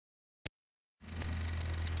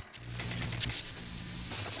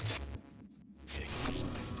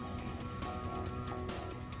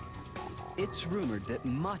It's rumored that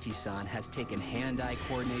Machii-san has taken hand-eye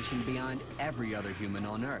coordination beyond every other human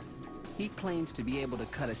on Earth. He claims to be able to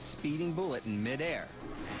cut a speeding bullet in midair.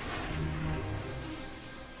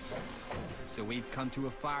 So we've come to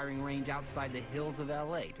a firing range outside the hills of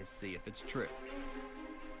LA to see if it's true.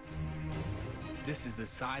 This is the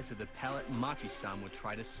size of the pellet Machii-san would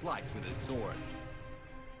try to slice with his sword.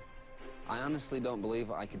 I honestly don't believe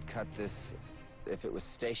I could cut this if it was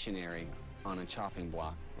stationary on a chopping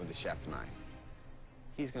block with a chef knife.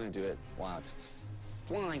 He's going to do it while it's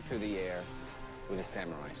flying through the air with a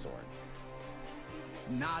samurai sword.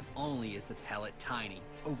 Not only is the pellet tiny,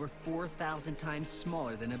 over 4,000 times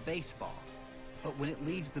smaller than a baseball, but when it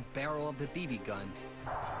leaves the barrel of the BB gun,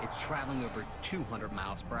 it's traveling over 200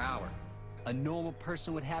 miles per hour. A normal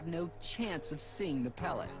person would have no chance of seeing the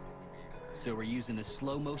pellet. So we're using a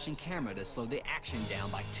slow-motion camera to slow the action down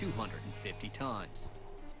by 250 times.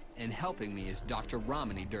 And helping me is Dr.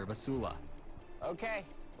 Ramani Durvasula. Okay,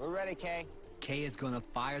 we're ready, Kay. Kay is going to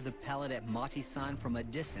fire the pellet at Machii-san from a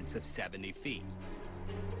distance of 70 feet.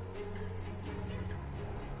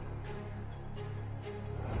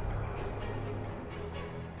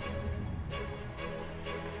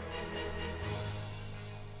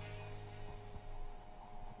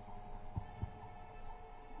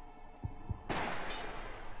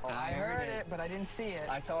 I heard it, but I didn't see it.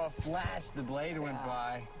 I saw a flash. The blade went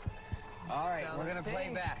by. All right, we're going to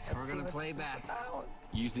play back. We're going to play back.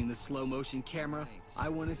 Using the slow-motion camera, I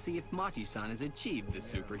want to see if Machii-san has achieved the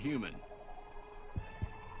superhuman.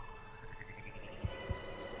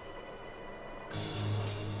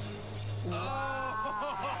 Oh,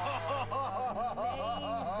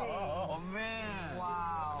 man.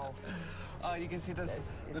 Wow. Oh, you can see the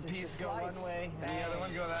piece go one way and the other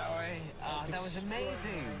one go that way. Oh, that was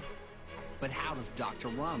amazing. But how does Dr.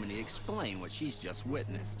 Ramani explain what she's just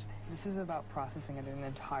witnessed? This is about processing at an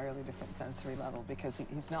entirely different sensory level because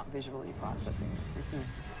he's not visually processing.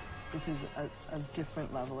 This is a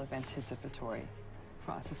different level of anticipatory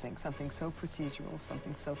processing, something so procedural,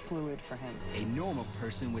 something so fluid for him. A normal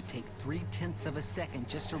person would take 3/10 of a second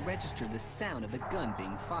just to register the sound of the gun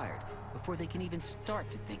being fired before they can even start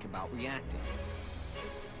to think about reacting.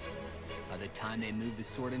 By the time they move the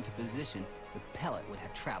sword into position, the pellet would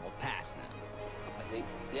have traveled past them. I think,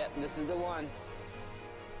 yep, this is the one.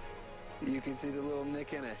 You can see the little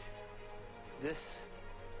nick in it. This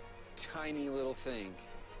tiny little thing,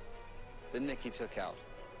 the nick he took out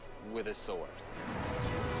with a sword.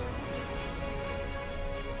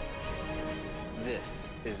 This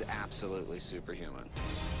is absolutely superhuman.